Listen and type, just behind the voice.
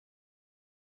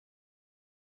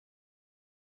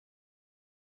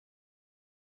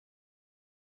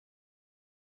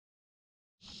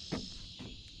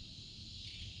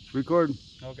Record.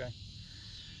 Okay.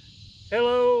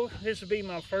 Hello, this will be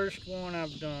my first one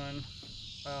I've done.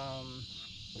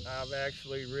 I've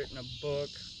actually written a book,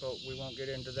 but we won't get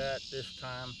into that this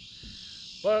time.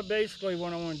 But basically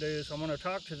what I want to do is I want to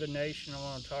talk to the nation, I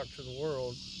want to talk to the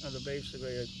world, of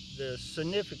basically the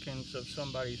significance of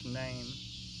somebody's name.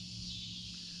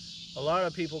 A lot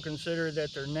of people consider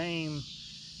that their name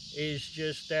is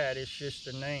just that, it's just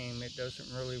a name. It doesn't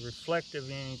really reflect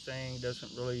of anything,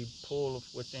 doesn't really pull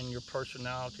within your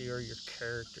personality or your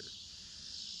character.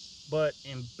 But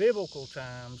in biblical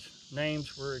times,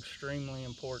 names were extremely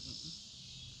important.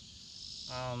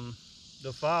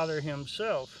 The Father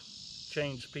himself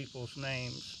changed people's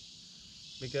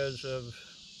names because of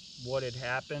what had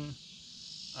happened,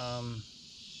 um,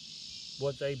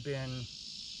 what they've been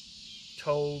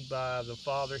told by the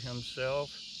Father himself,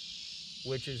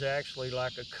 which is actually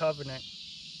like a covenant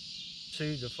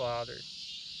to the Father.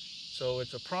 So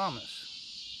it's a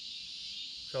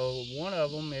promise. So one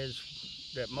of them is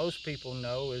that most people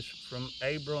know is from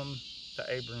Abram to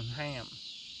Abraham.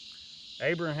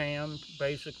 Abraham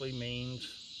basically means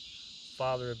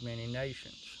father of many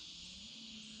nations.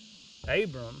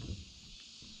 Abram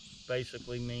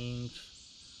basically means,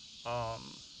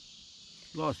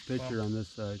 Lost picture well, on this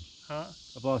side. huh?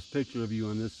 I've lost picture of you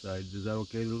on this side. Is that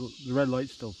okay? The red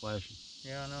light's still flashing.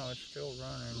 Yeah, I know, it's still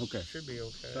running. Okay. Should be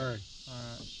okay. Sorry.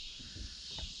 Alright.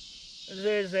 It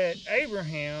says that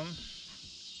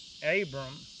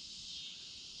Abram,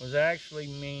 was actually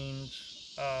means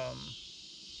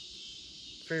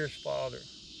fierce father.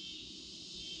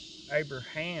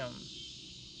 Abraham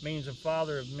means a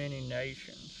father of many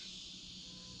nations.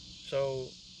 So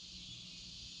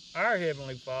our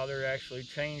Heavenly Father actually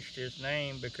changed his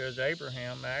name because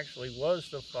Abraham actually was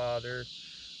the father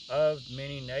of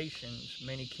many nations,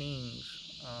 many kings,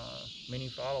 many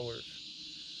followers.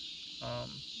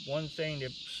 One thing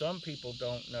that some people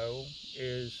don't know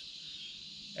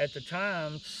is at the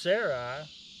time, Sarai,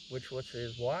 which was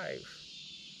his wife,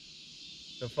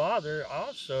 the father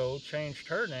also changed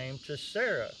her name to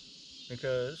Sarah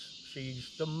because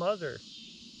she's the mother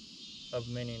of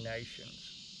many nations.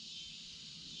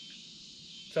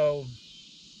 So,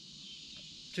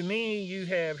 to me, you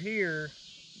have here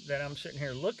that I'm sitting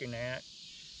here looking at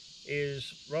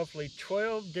is roughly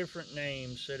 12 different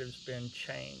names that have been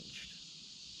changed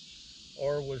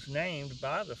or was named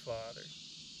by the Father.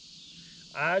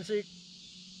 Isaac,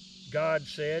 God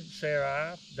said,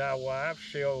 Sarai, thy wife,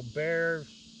 shall bear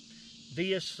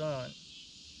thee a son.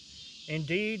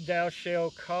 Indeed, thou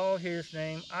shalt call his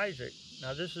name Isaac.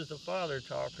 Now, this is the Father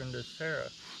talking to Sarah.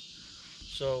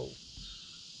 So,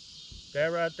 that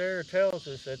right there tells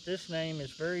us that this name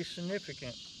is very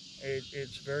significant.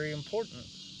 It's very important.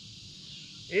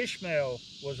 Ishmael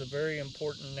was a very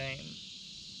important name.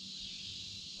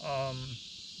 Um,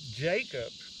 Jacob,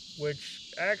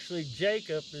 which actually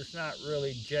Jacob is not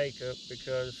really Jacob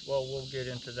because, well, we'll get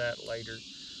into that later.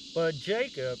 But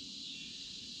Jacob,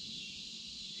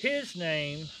 his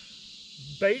name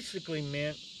basically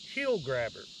meant heel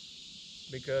grabber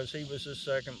because he was the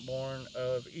second born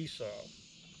of Esau.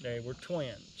 They were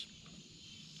twins.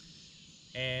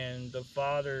 And the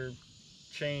father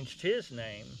changed his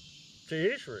name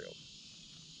to Israel.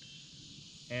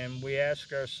 And we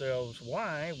ask ourselves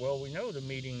why. Well, we know the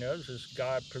meaning does is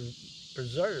God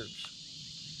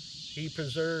preserves. He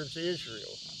preserves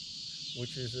Israel,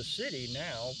 which is a city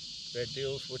now that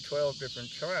deals with 12 different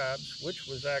tribes, which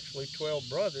was actually 12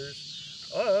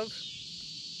 brothers of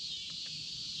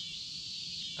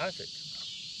Isaac,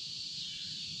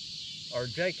 or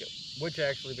Jacob, which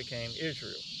actually became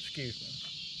Israel. Excuse me.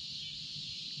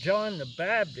 John the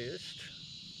Baptist,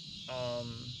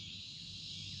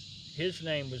 his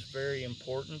name was very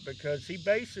important because he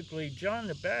basically, John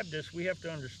the Baptist, we have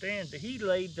to understand that he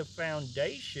laid the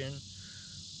foundation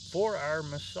for our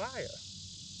Messiah.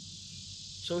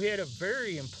 So he had a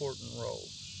very important role.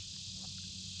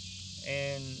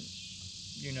 And,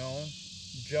 you know,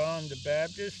 John the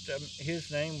Baptist,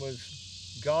 his name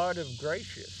was God of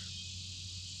Gracious.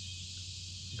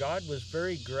 God was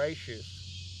very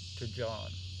gracious to John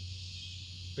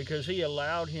because he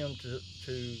allowed him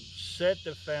to set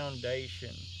the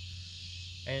foundation.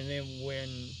 And then when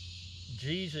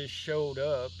Jesus showed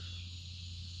up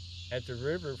at the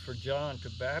river for John to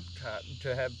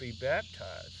be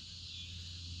baptized,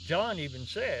 John even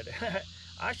said,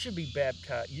 I should be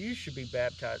baptized, you should be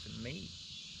baptizing me.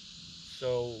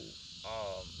 So,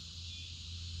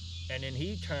 and then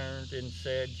he turned and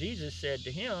said, Jesus said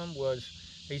to him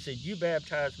he said, you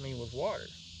baptize me with water,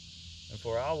 and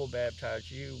for I will baptize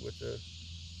you with the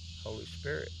Holy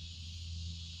Spirit.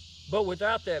 But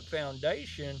without that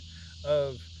foundation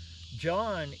of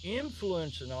John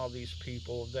influencing all these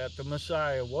people that the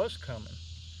Messiah was coming,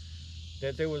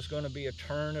 that there was going to be a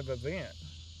turn of event,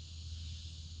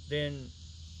 then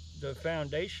the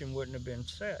foundation wouldn't have been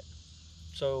set.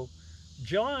 So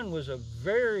John was a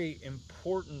very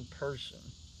important person,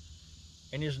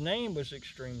 and his name was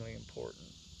extremely important.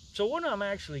 So what I'm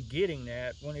actually getting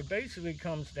at, when it basically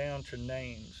comes down to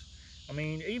names, I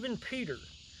mean, even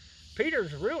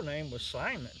Peter's real name was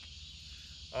Simon.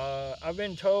 I've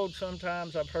been told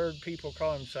sometimes, I've heard people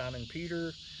call him Simon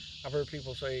Peter. I've heard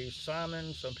people say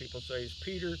Simon, some people say it's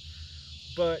Peter.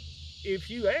 But if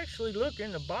you actually look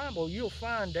in the Bible, you'll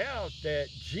find out that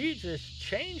Jesus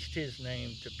changed his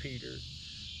name to Peter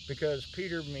because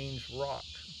Peter means rock,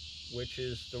 which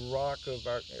is the rock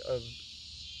of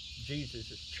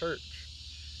Jesus' church.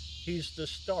 He's the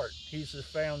start. He's the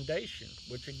foundation,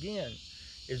 which again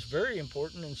is very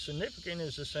important and significant,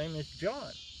 is the same as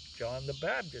John the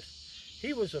Baptist.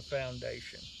 He was a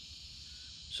foundation.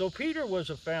 So Peter was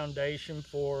a foundation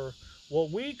for what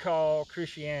we call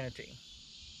Christianity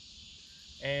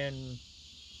and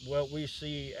what we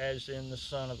see as in the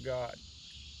Son of God.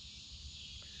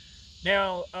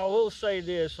 Now, I will say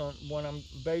this on what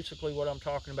I'm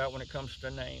talking about when it comes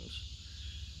to names.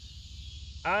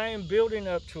 I am building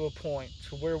up to a point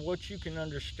to where what you can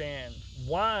understand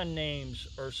why names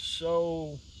are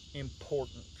so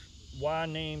important, why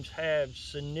names have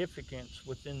significance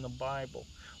within the Bible,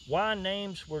 why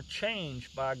names were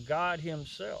changed by God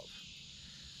himself,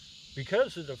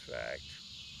 because of the fact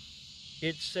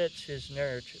it sets his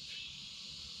narrative.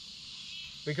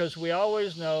 Because we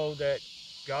always know that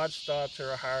God's thoughts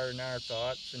are higher than our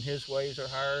thoughts and his ways are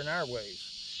higher than our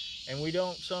ways, and we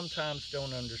sometimes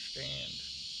don't understand.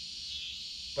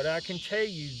 But I can tell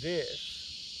you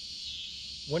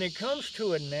this, when it comes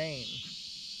to a name,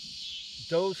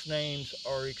 those names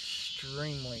are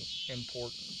extremely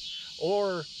important.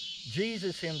 Or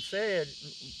Jesus himself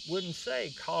wouldn't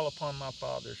say, call upon my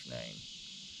Father's name.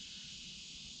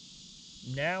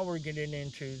 Now we're getting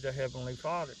into the Heavenly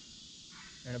Father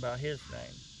and about his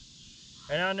name.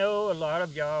 And I know a lot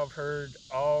of y'all have heard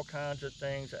all kinds of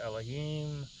things,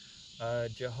 Elohim,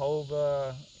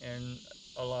 Jehovah, and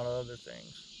a lot of other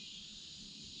things.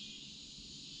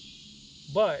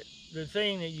 But the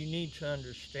thing that you need to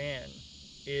understand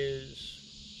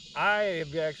is I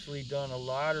have actually done a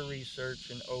lot of research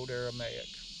in Old Aramaic.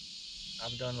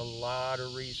 I've done a lot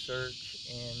of research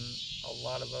in a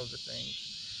lot of other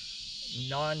things,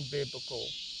 non-biblical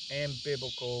and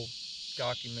biblical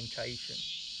documentation.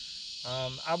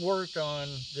 I've worked on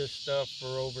this stuff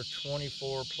for over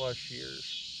 24 plus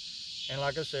years. And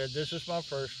like I said, this is my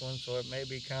first one, so it may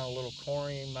be kind of a little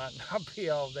corny, might not be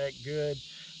all that good.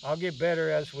 I'll get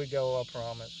better as we go, I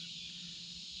promise.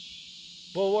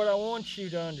 But what I want you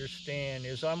to understand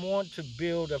is I want to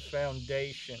build a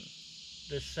foundation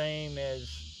the same as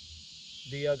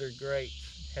the other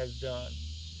greats have done.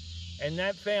 And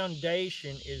that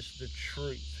foundation is the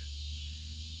truth.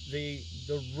 The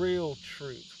real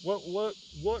truth.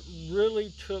 What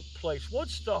really took place?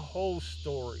 What's the whole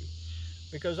story?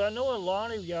 Because I know a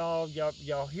lot of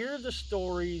y'all hear the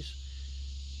stories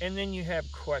and then you have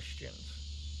questions.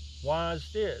 Why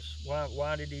is this?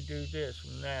 Why did he do this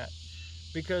and that?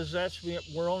 Because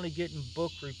we're only getting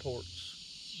book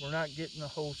reports. We're not getting the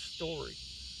whole story.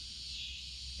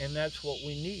 And that's what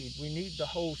we need. We need the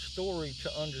whole story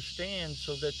to understand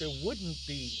so that there wouldn't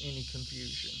be any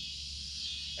confusion.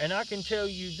 And I can tell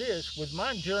you this, with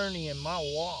my journey and my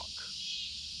walk,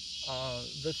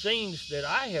 the things that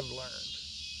I have learned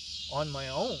on my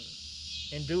own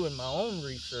and doing my own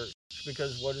research,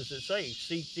 because what does it say?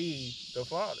 Seek thee the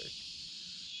Father.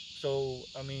 So,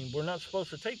 I mean, we're not supposed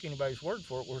to take anybody's word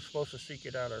for it. We're supposed to seek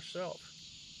it out ourselves.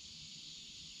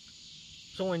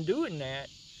 So in doing that,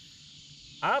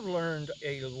 I've learned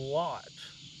a lot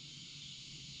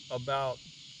about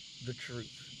the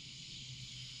truth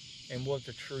and what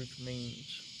the truth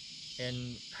means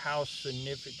and how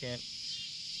significant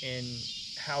and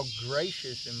how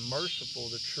gracious and merciful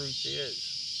the truth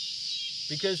is.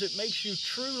 Because it makes you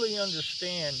truly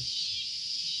understand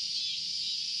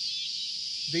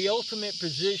the ultimate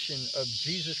position of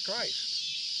Jesus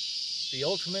Christ, the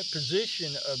ultimate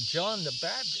position of John the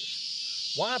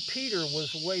Baptist, why Peter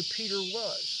was the way Peter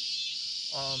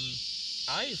was,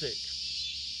 Isaac,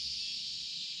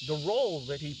 the role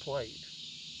that he played,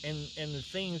 and the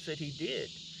things that he did.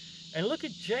 And look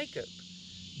at Jacob.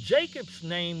 Jacob's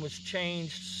name was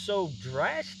changed so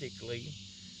drastically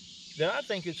that I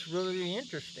think it's really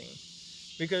interesting,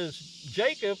 because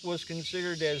Jacob was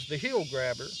considered as the heel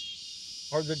grabber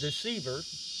or the deceiver,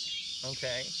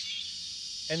 okay?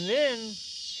 And then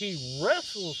he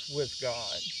wrestles with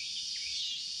God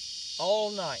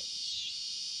all night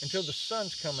until the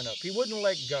sun's coming up. He wouldn't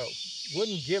let go,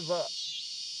 wouldn't give up.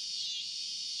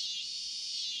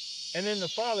 And then the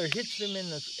father hits him in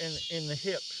the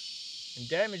hip and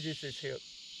damages his hip.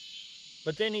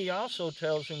 But then he also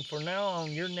tells him, from now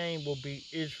on, your name will be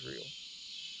Israel,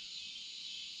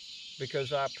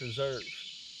 because I preserve.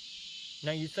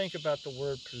 Now you think about the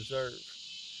word preserve,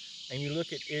 and you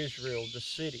look at Israel, the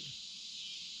city.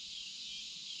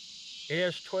 It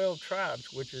has 12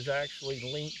 tribes, which is actually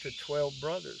linked to 12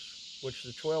 brothers, which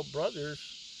the 12 brothers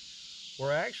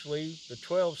were actually the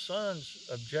 12 sons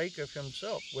of Jacob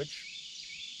himself, which,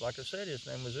 like I said, his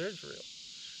name was Israel.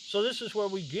 So this is where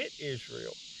we get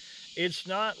Israel. It's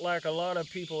not like a lot of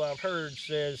people I've heard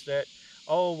says that,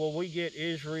 oh, well, we get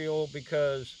Israel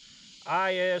because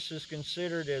IS is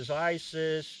considered as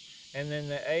ISIS, and then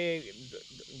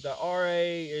the RA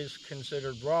is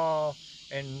considered Ra,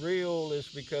 and real is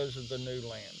because of the new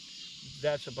land.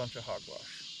 That's a bunch of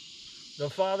hogwash. The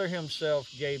Father himself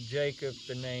gave Jacob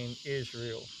the name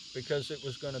Israel because it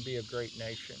was going to be a great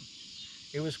nation.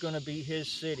 It was going to be his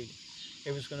city.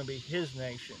 It was going to be his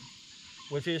nation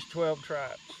with his 12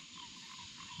 tribes.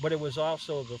 But it was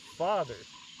also the Father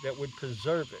that would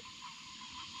preserve it.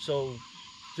 So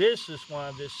this is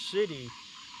why this city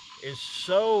is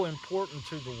so important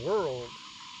to the world,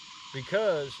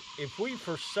 because if we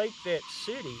forsake that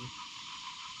city,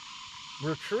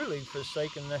 we're truly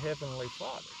forsaking the Heavenly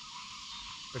Father,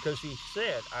 because he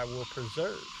said, I will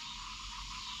preserve.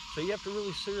 So you have to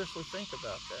really seriously think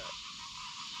about that.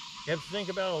 You have to think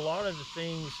about a lot of the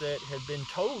things that have been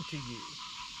told to you.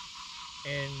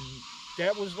 And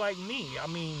that was like me. I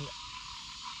mean,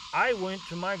 I went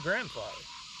to my grandfather,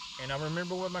 and I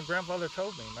remember what my grandfather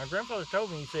told me. My grandfather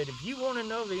told me, he said, if you want to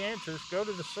know the answers, go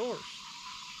to the source.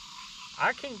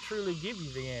 I can't truly give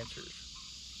you the answers,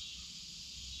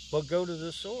 but go to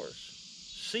the source.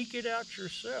 Seek it out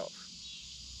yourself,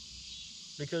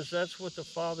 because that's what the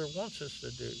Father wants us to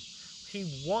do. He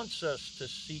wants us to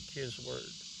seek his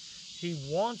word. He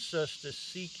wants us to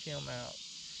seek him out.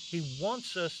 He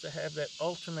wants us to have that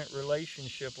ultimate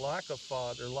relationship like a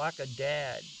father, like a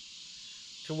dad,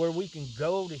 to where we can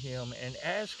go to him and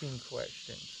ask him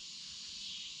questions,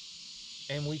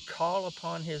 and we call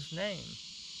upon his name.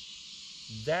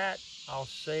 That I'll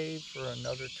save for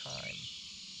another time,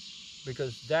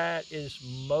 because that is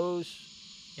most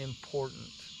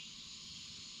important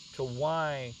to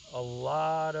why a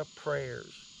lot of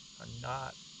prayers are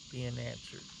not being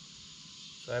answered.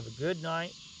 So have a good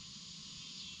night.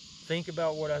 Think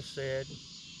about what I said,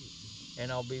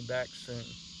 and I'll be back soon.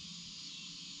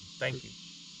 Thank you.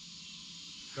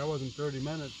 That wasn't 30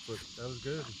 minutes, but that was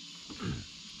good.